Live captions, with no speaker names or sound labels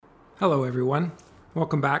Hello, everyone.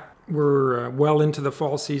 Welcome back. We're well into the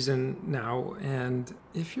fall season now, and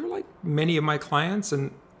if you're like many of my clients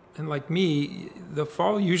and like me, the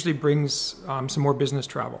fall usually brings some more business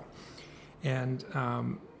travel. And,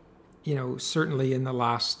 certainly in the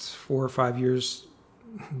last 4 or 5 years,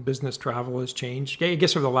 business travel has changed. I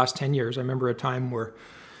guess over the last 10 years, I remember a time where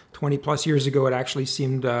 20 plus years ago, it actually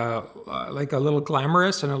seemed like a little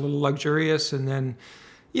glamorous and a little luxurious. And then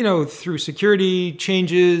through security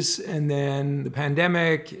changes and then the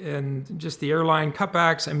pandemic and just the airline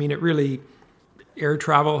cutbacks, air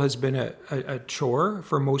travel has been a chore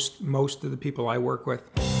for most of the people I work with.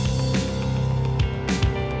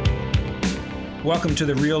 Welcome to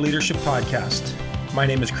the Real Leadership Podcast. My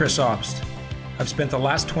name is Chris Obst. I've spent the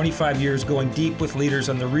last 25 years going deep with leaders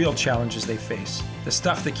on the real challenges they face, the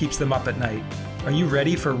stuff that keeps them up at night. Are you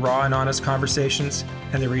ready for raw and honest conversations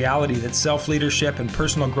and the reality that self-leadership and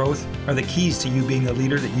personal growth are the keys to you being the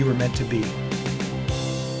leader that you were meant to be?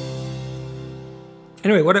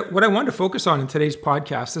 Anyway, what I want to focus on in today's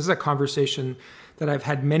podcast, this is a conversation that I've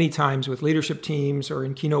had many times with leadership teams or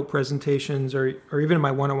in keynote presentations or even in my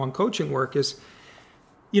one-on-one coaching work is,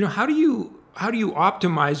 how do you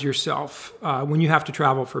optimize yourself when you have to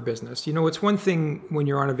travel for business? It's one thing when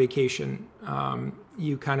you're on a vacation,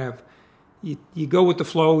 you go with the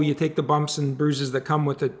flow, you take the bumps and bruises that come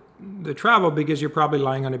with the travel because you're probably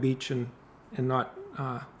lying on a beach and not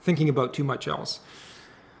thinking about too much else.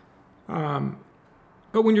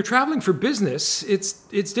 But when you're traveling for business,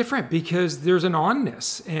 it's different because there's an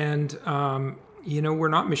onness and, we're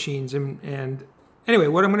not machines. And anyway,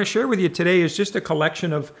 what I'm going to share with you today is just a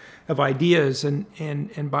collection of ideas.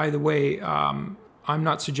 And by the way, I'm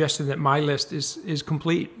not suggesting that my list is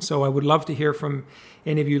complete. So I would love to hear from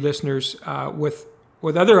any of you listeners with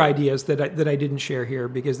other ideas that I didn't share here,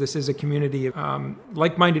 because this is a community of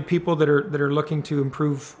like-minded people that are looking to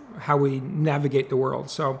improve how we navigate the world.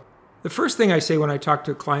 So the first thing I say when I talk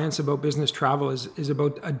to clients about business travel is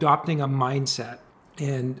about adopting a mindset.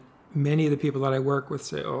 And many of the people that I work with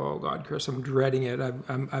say, "Oh God, Chris, I'm dreading it.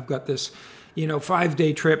 I've got this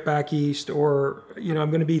 5-day trip back east, or, I'm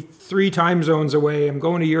going to be 3 time zones away. I'm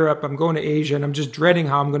going to Europe, I'm going to Asia, and I'm just dreading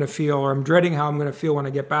how I'm going to feel, or I'm dreading how I'm going to feel when I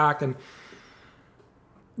get back." And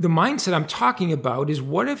the mindset I'm talking about is,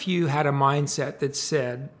 what if you had a mindset that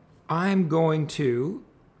said, I'm going to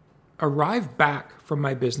arrive back from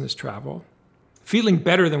my business travel feeling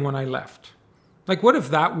better than when I left? Like, what if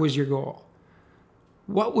that was your goal?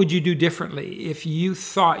 What would you do differently if you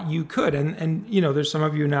thought you could? And there's some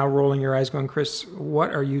of you now rolling your eyes going, "Chris,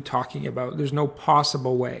 what are you talking about? There's no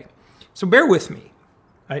possible way." So bear with me.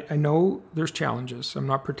 I know there's challenges. I'm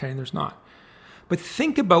not pretending there's not. But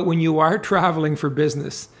think about when you are traveling for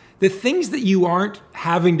business, the things that you aren't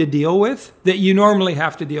having to deal with that you normally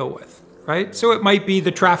have to deal with, right? So it might be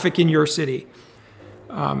the traffic in your city.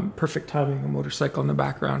 Perfect timing, a motorcycle in the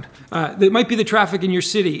background. It might be the traffic in your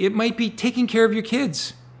city. It might be taking care of your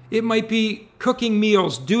kids. It might be cooking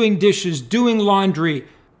meals, doing dishes, doing laundry,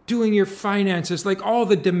 doing your finances, like all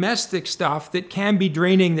the domestic stuff that can be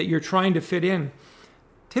draining that you're trying to fit in.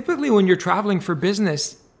 Typically, when you're traveling for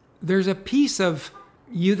business, there's a piece of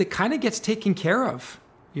you that kind of gets taken care of.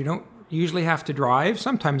 You don't usually have to drive.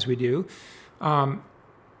 Sometimes we do.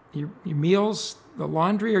 Your meals, the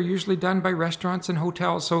laundry are usually done by restaurants and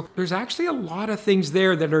hotels. So there's actually a lot of things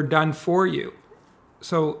there that are done for you.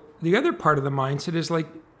 So the other part of the mindset is like,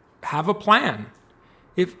 have a plan.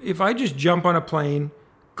 If I just jump on a plane,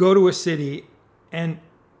 go to a city and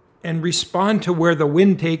respond to where the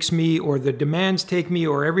wind takes me or the demands take me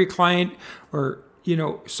or every client or,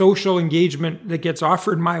 social engagement that gets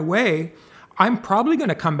offered my way, I'm probably going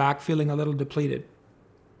to come back feeling a little depleted.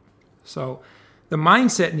 So the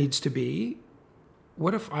mindset needs to be,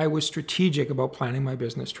 what if I was strategic about planning my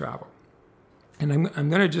business travel? And I'm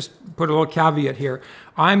going to just put a little caveat here.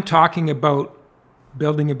 I'm talking about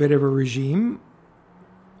building a bit of a regime.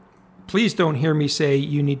 Please don't hear me say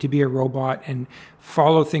you need to be a robot and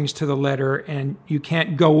follow things to the letter and you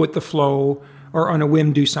can't go with the flow or on a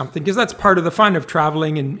whim do something, because that's part of the fun of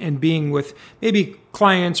traveling and being with maybe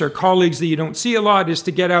clients or colleagues that you don't see a lot, is to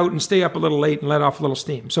get out and stay up a little late and let off a little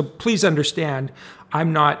steam. So please understand,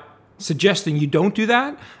 I'm not suggesting you don't do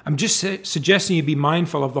that. I'm just suggesting you be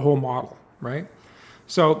mindful of the whole model, right?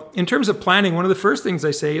 So in terms of planning, one of the first things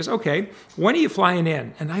I say is, okay, when are you flying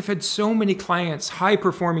in? And I've had so many clients,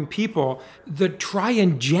 high-performing people, that try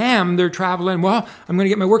and jam their travel in. Well, I'm going to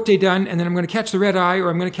get my workday done, and then I'm going to catch the red eye, or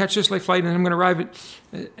I'm going to catch this late flight, and then I'm going to arrive at...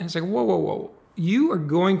 And it's like, whoa. You are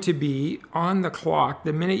going to be on the clock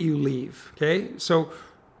the minute you leave, okay? So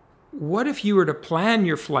what if you were to plan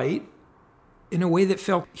your flight in a way that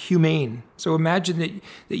felt humane. So imagine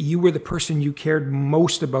that you were the person you cared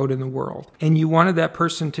most about in the world, and you wanted that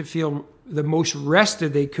person to feel the most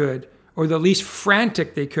rested they could, or the least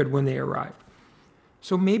frantic they could when they arrived.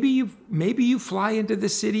 So maybe you fly into the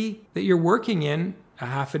city that you're working in a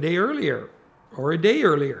half a day earlier or a day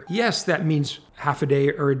earlier. Yes, that means half a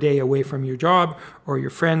day or a day away from your job or your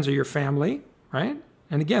friends or your family, right?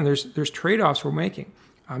 And again, there's trade-offs we're making.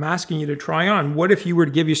 I'm asking you to try on. What if you were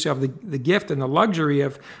to give yourself the gift and the luxury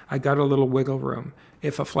of, I got a little wiggle room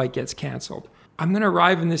if a flight gets canceled. I'm going to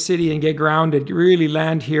arrive in the city and get grounded, really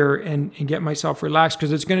land here and get myself relaxed,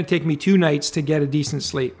 because it's going to take me 2 nights to get a decent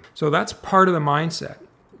sleep. So that's part of the mindset.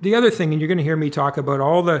 The other thing, and you're going to hear me talk about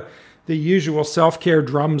all the usual self-care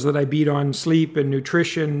drums that I beat on sleep and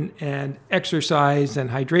nutrition and exercise and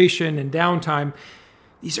hydration and downtime.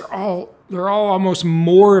 They're all almost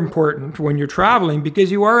more important when you're traveling, because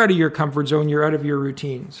you are out of your comfort zone, you're out of your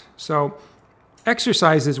routines. So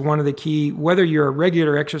exercise is one of the key, whether you're a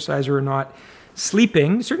regular exerciser or not.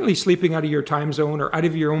 Certainly sleeping out of your time zone or out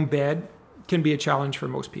of your own bed can be a challenge for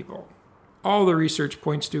most people. All the research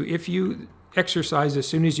points to, if you exercise as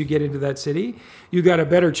soon as you get into that city, you got a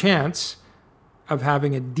better chance of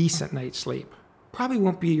having a decent night's sleep. Probably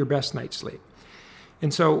won't be your best night's sleep.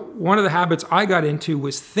 And so one of the habits I got into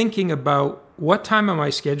was thinking about, what time am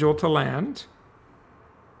I scheduled to land?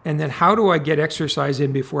 And then how do I get exercise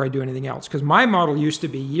in before I do anything else? Because my model used to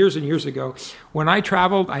be, years and years ago, when I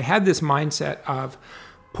traveled, I had this mindset of,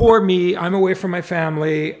 poor me, I'm away from my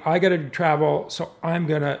family, I got to travel, so I'm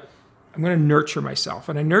going to nurture myself.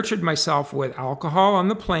 And I nurtured myself with alcohol on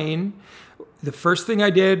the plane. The first thing I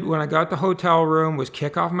did when I got the hotel room was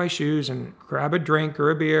kick off my shoes and grab a drink or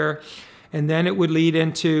a beer. And then it would lead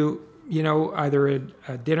into, either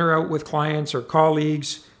a dinner out with clients or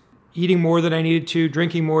colleagues, eating more than I needed to,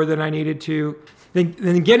 drinking more than I needed to,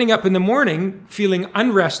 then getting up in the morning feeling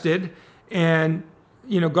unrested and,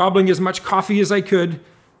 gobbling as much coffee as I could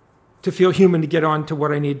to feel human to get on to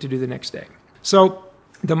what I need to do the next day. So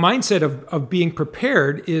the mindset of being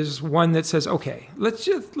prepared is one that says, okay,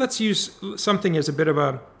 let's use something as a bit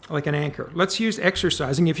of like an anchor. Let's use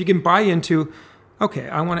exercising. If you can buy into, okay,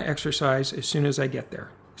 I want to exercise as soon as I get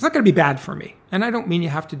there. It's not going to be bad for me. And I don't mean you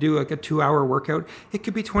have to do like a 2-hour workout. It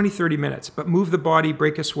could be 20, 30 minutes, but move the body,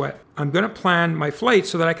 break a sweat. I'm going to plan my flight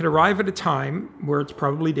so that I can arrive at a time where it's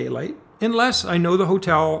probably daylight, unless I know the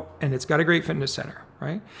hotel and it's got a great fitness center,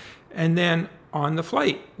 right? And then on the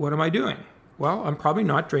flight, what am I doing? Well, I'm probably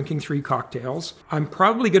not drinking 3 cocktails. I'm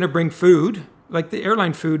probably going to bring food. Like the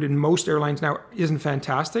airline food in most airlines now isn't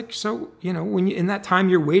fantastic. So, when in that time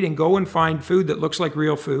you're waiting, go and find food that looks like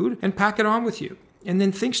real food and pack it on with you. And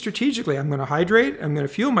then think strategically. I'm going to hydrate. I'm going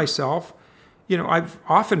to fuel myself. I've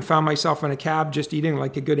often found myself in a cab just eating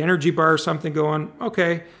like a good energy bar or something, going,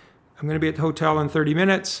 okay, I'm going to be at the hotel in 30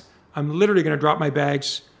 minutes. I'm literally going to drop my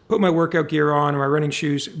bags, put my workout gear on or my running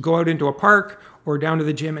shoes, go out into a park or down to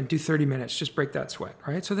the gym and do 30 minutes, just break that sweat,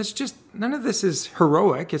 right? So that's just, none of this is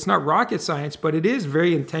heroic. It's not rocket science, but it is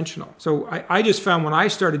very intentional. So I just found when I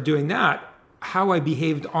started doing that, how I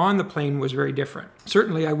behaved on the plane was very different.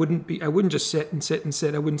 Certainly I wouldn't just sit and sit and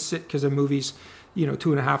sit. I wouldn't sit because of movies,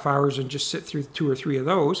 2.5 hours and just sit through 2 or 3 of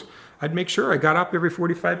those. I'd make sure I got up every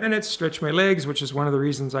 45 minutes, stretch my legs, which is one of the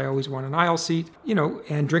reasons I always want an aisle seat,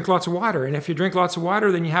 and drink lots of water. And if you drink lots of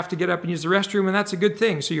water, then you have to get up and use the restroom, and that's a good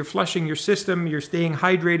thing. So you're flushing your system, you're staying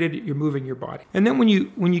hydrated, you're moving your body. And then when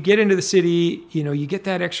you get into the city, you get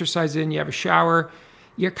that exercise in, you have a shower,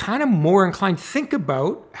 you're kind of more inclined to think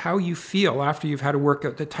about how you feel after you've had a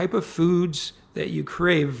workout, the type of foods that you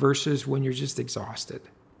crave versus when you're just exhausted,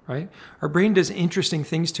 right? Our brain does interesting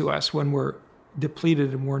things to us when we're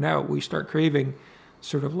depleted and worn out. We start craving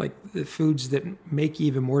sort of like the foods that make you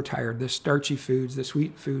even more tired, the starchy foods, the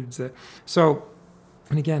sweet foods. And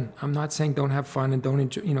again, I'm not saying don't have fun and don't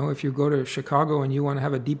enjoy, if you go to Chicago and you want to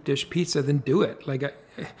have a deep dish pizza, then do it.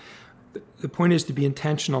 The point is to be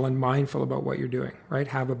intentional and mindful about what you're doing, right?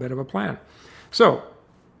 Have a bit of a plan. So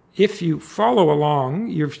if you follow along,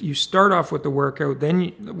 you start off with the workout, then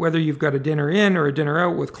whether you've got a dinner in or a dinner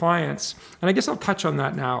out with clients, and I guess I'll touch on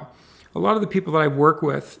that now. A lot of the people that I work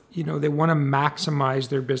with, they want to maximize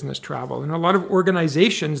their business travel. And a lot of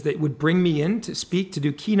organizations that would bring me in to speak, to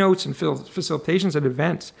do keynotes and facilitations at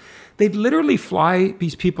events, they'd literally fly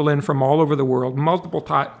these people in from all over the world, multiple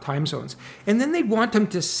time zones. And then they'd want them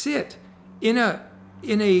to sit in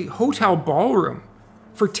a hotel ballroom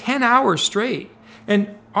for 10 hours straight.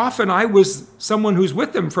 And often I was someone who's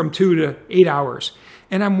with them from 2 to 8 hours.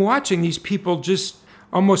 And I'm watching these people just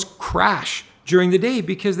almost crash during the day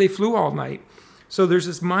because they flew all night. So there's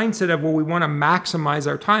this mindset of, we want to maximize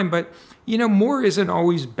our time, but more isn't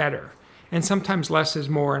always better. and sometimes less is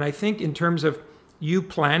more. And I think in terms of you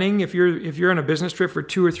planning, if you're on a business trip for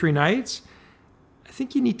 2 or 3 nights, I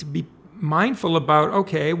think you need to be mindful about,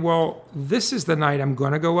 okay, well, this is the night I'm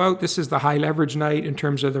going to go out. This is the high leverage night in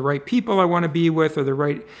terms of the right people I want to be with or the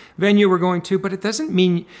right venue we're going to, but it doesn't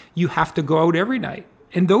mean you have to go out every night.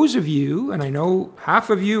 And those of you, and I know half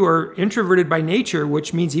of you are introverted by nature,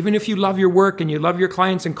 which means even if you love your work and you love your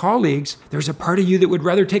clients and colleagues, there's a part of you that would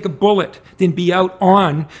rather take a bullet than be out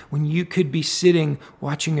on when you could be sitting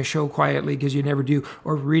watching a show quietly, because you never do,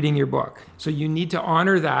 or reading your book. So you need to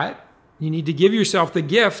honor that. You need to give yourself the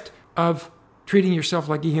gift of treating yourself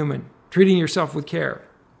like a human, treating yourself with care.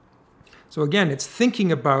 So again, it's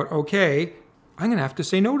thinking about, okay, I'm going to have to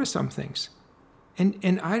say no to some things.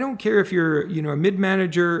 And I don't care if you're, a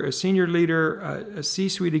mid-manager, a senior leader, a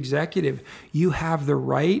C-suite executive, you have the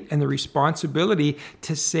right and the responsibility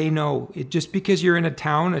to say no. Just because you're in a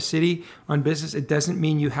town, a city on business, it doesn't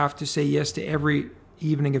mean you have to say yes to every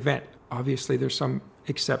evening event. Obviously, there's some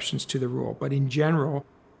exceptions to the rule, but in general,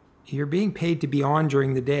 you're being paid to be on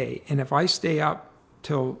during the day. And if I stay up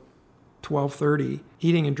till 12:30,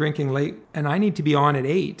 eating and drinking late, and I need to be on at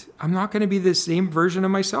 8, I'm not going to be the same version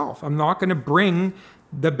of myself. I'm not going to bring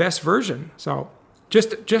the best version. So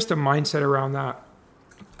just a mindset around that.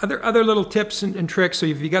 Other little tips and tricks. So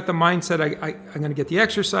if you got the mindset, I'm going to get the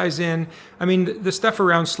exercise in. I mean, the stuff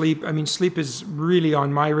around sleep, sleep is really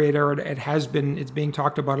on my radar. It's being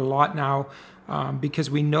talked about a lot now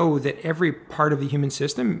because we know that every part of the human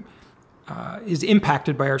system is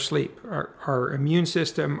impacted by our sleep, our immune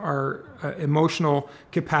system, our emotional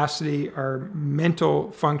capacity, our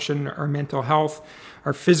mental function, our mental health,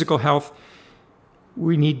 our physical health.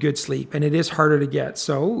 We need good sleep, and it is harder to get.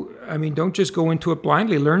 So, don't just go into it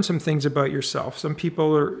blindly. Learn some things about yourself. Some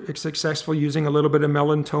people are successful using a little bit of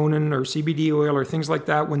melatonin or CBD oil or things like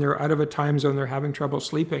that when they're out of a time zone, they're having trouble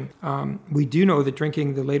sleeping. We do know that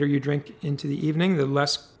the later you drink into the evening, it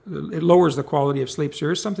lowers the quality of sleep. So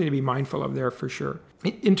there's something to be mindful of there for sure.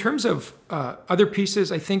 In terms of other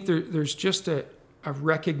pieces, I think there's just a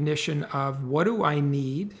recognition of what do I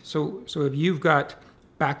need. So if you've got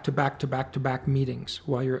back-to-back meetings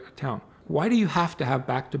while you're at town, why do you have to have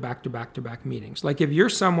back-to-back meetings? Like if you're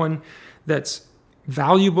someone that's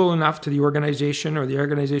valuable enough to the organization or the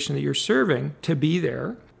organization that you're serving to be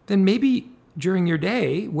there, then maybe during your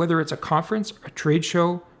day, whether it's a conference, a trade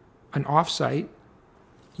show, an offsite,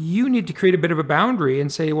 you need to create a bit of a boundary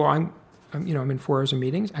and say, well, I'm in 4 hours of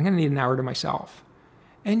meetings. I'm going to need an hour to myself.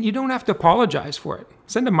 And you don't have to apologize for it.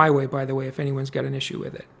 Send them my way, by the way, if anyone's got an issue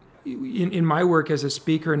with it. In my work as a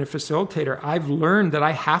speaker and a facilitator, I've learned that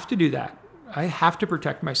I have to do that. I have to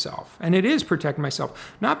protect myself. And it is protect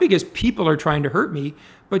myself, not because people are trying to hurt me,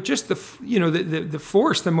 but just the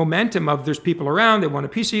force, the momentum of there's people around, they want a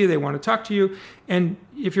piece of you, they want to talk to you. And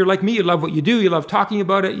if you're like me, you love what you do, you love talking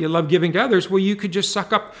about it, you love giving to others, well, you could just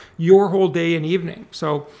suck up your whole day and evening.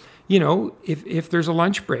 So, if there's a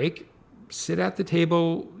lunch break, sit at the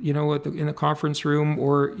table, in the conference room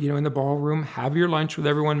or, in the ballroom, have your lunch with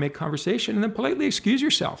everyone, make conversation, and then politely excuse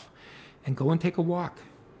yourself and go and take a walk.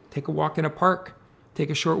 Take a walk in a park, take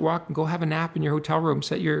a short walk and go have a nap in your hotel room,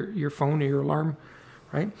 set your phone or your alarm,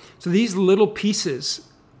 right? So these little pieces,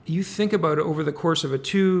 you think about it over the course of a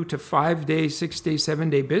 2 to 5 day, 6 day, 7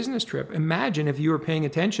 day business trip. Imagine if you were paying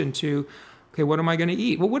attention to, okay, what am I going to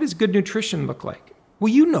eat? Well, what does good nutrition look like?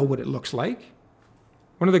 Well, you know what it looks like.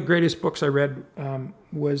 One of the greatest books I read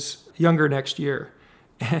was Younger Next Year.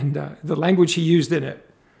 And the language he used in it,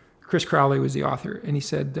 Chris Crowley was the author. And he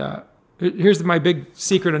said, here's my big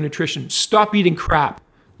secret on nutrition. Stop eating crap.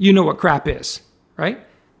 You know what crap is, right?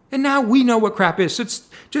 And now we know what crap is. So it's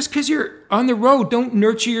just because you're on the road, don't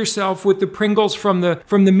nurture yourself with the Pringles from the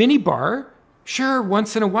mini bar. Sure,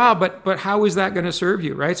 once in a while, but how is that going to serve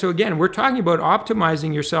you, right? So again, we're talking about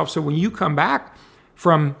optimizing yourself. So when you come back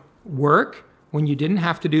from work, when you didn't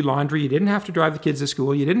have to do laundry, you didn't have to drive the kids to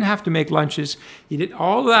school, you didn't have to make lunches, you did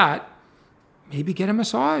all that, maybe get a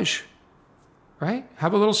massage, right?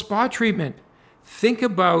 Have a little spa treatment. Think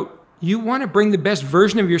about, you want to bring the best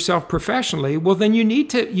version of yourself professionally, well, then you need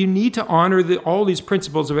to honor all these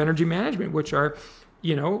principles of energy management, which are,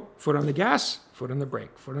 foot on the gas, foot on the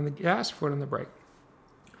brake, foot on the gas, foot on the brake.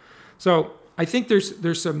 So I think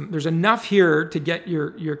there's enough here to get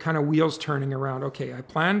your kind of wheels turning around. Okay, I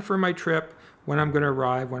plan for my trip, when I'm going to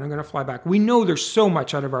arrive, when I'm going to fly back. We know there's so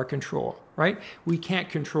much out of our control, right? We can't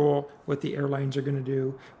control what the airlines are going to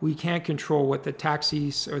do. We can't control what the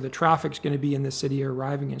taxis or the traffic's going to be in the city you're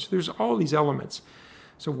arriving in. So there's all these elements.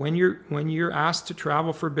 So when you're asked to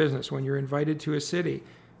travel for business, when you're invited to a city,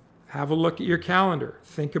 have a look at your calendar.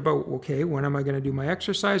 Think about, okay, when am I going to do my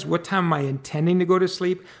exercise? What time am I intending to go to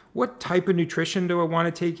sleep? What type of nutrition do I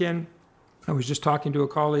want to take in? I was just talking to a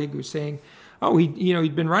colleague who was saying, oh,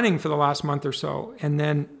 he'd been running for the last month or so. And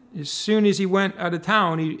then as soon as he went out of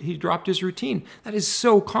town, he dropped his routine. That is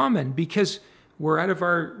so common because we're out of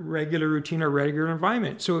our regular routine, our regular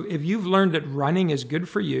environment. So if you've learned that running is good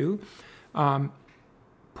for you,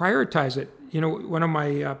 prioritize it. One of my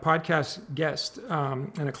podcast guests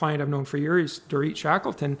and a client I've known for years, Dorit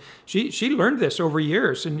Shackleton, she learned this over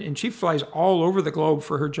years, and she flies all over the globe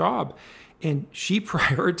for her job. And she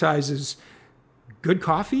prioritizes good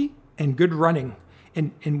coffee and good running.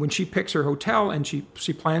 And when she picks her hotel and she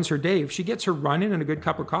plans her day, if she gets her run in and a good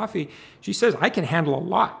cup of coffee, she says, I can handle a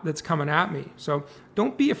lot that's coming at me. So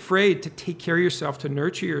don't be afraid to take care of yourself, to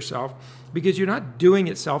nurture yourself, because you're not doing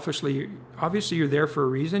it selfishly. Obviously, you're there for a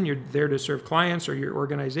reason. You're there to serve clients or your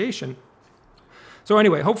organization. So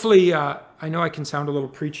anyway, hopefully, I know I can sound a little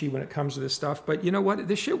preachy when it comes to this stuff, but you know what?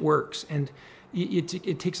 This shit works. And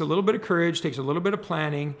it takes a little bit of courage, takes a little bit of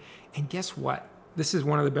planning. And guess what? This is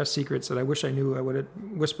one of the best secrets that I wish I knew I would have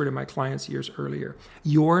whispered to my clients years earlier.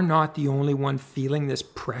 You're not the only one feeling this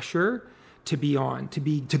pressure to be on,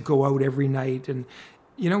 to go out every night. And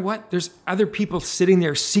you know what? There's other people sitting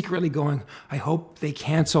there secretly going, I hope they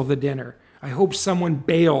cancel the dinner. I hope someone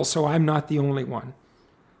bails so I'm not the only one.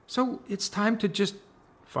 So it's time to just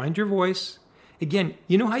find your voice. Again,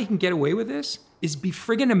 you know how you can get away with this? Is be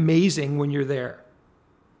friggin' amazing when you're there.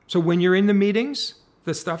 So when you're in the meetings,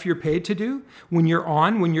 the stuff you're paid to do, when you're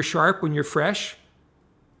on, when you're sharp, when you're fresh,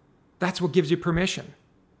 that's what gives you permission,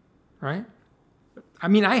 right? I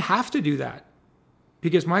mean, I have to do that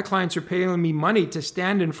because my clients are paying me money to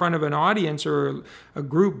stand in front of an audience or a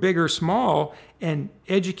group, big or small, and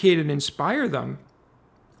educate and inspire them.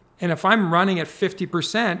 And if I'm running at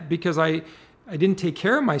 50% because I didn't take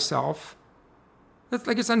care of myself, that's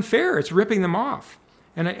like, it's unfair. It's ripping them off.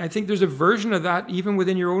 And I think there's a version of that even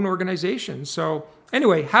within your own organization. So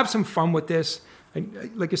anyway, have some fun with this.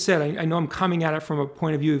 Like I said, I know I'm coming at it from a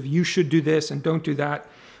point of view of you should do this and don't do that.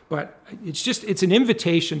 But it's an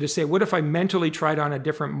invitation to say, what if I mentally tried on a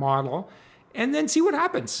different model and then see what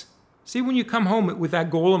happens? See when you come home with that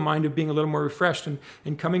goal in mind of being a little more refreshed and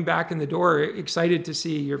coming back in the door, excited to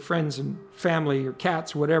see your friends and family, your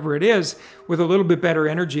cats, whatever it is, with a little bit better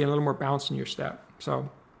energy and a little more bounce in your step. So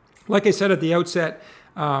like I said at the outset,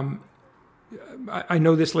 I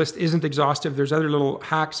know this list isn't exhaustive. There's other little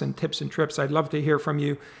hacks and tips and trips. I'd love to hear from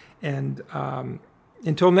you. And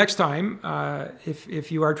until next time,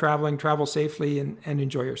 if you are traveling, travel safely and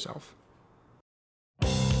enjoy yourself.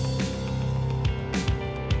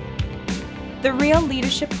 The Real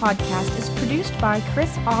Leadership Podcast is produced by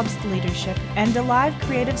Chris Obst Leadership and Alive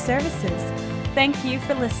Creative Services. Thank you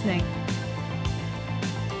for listening.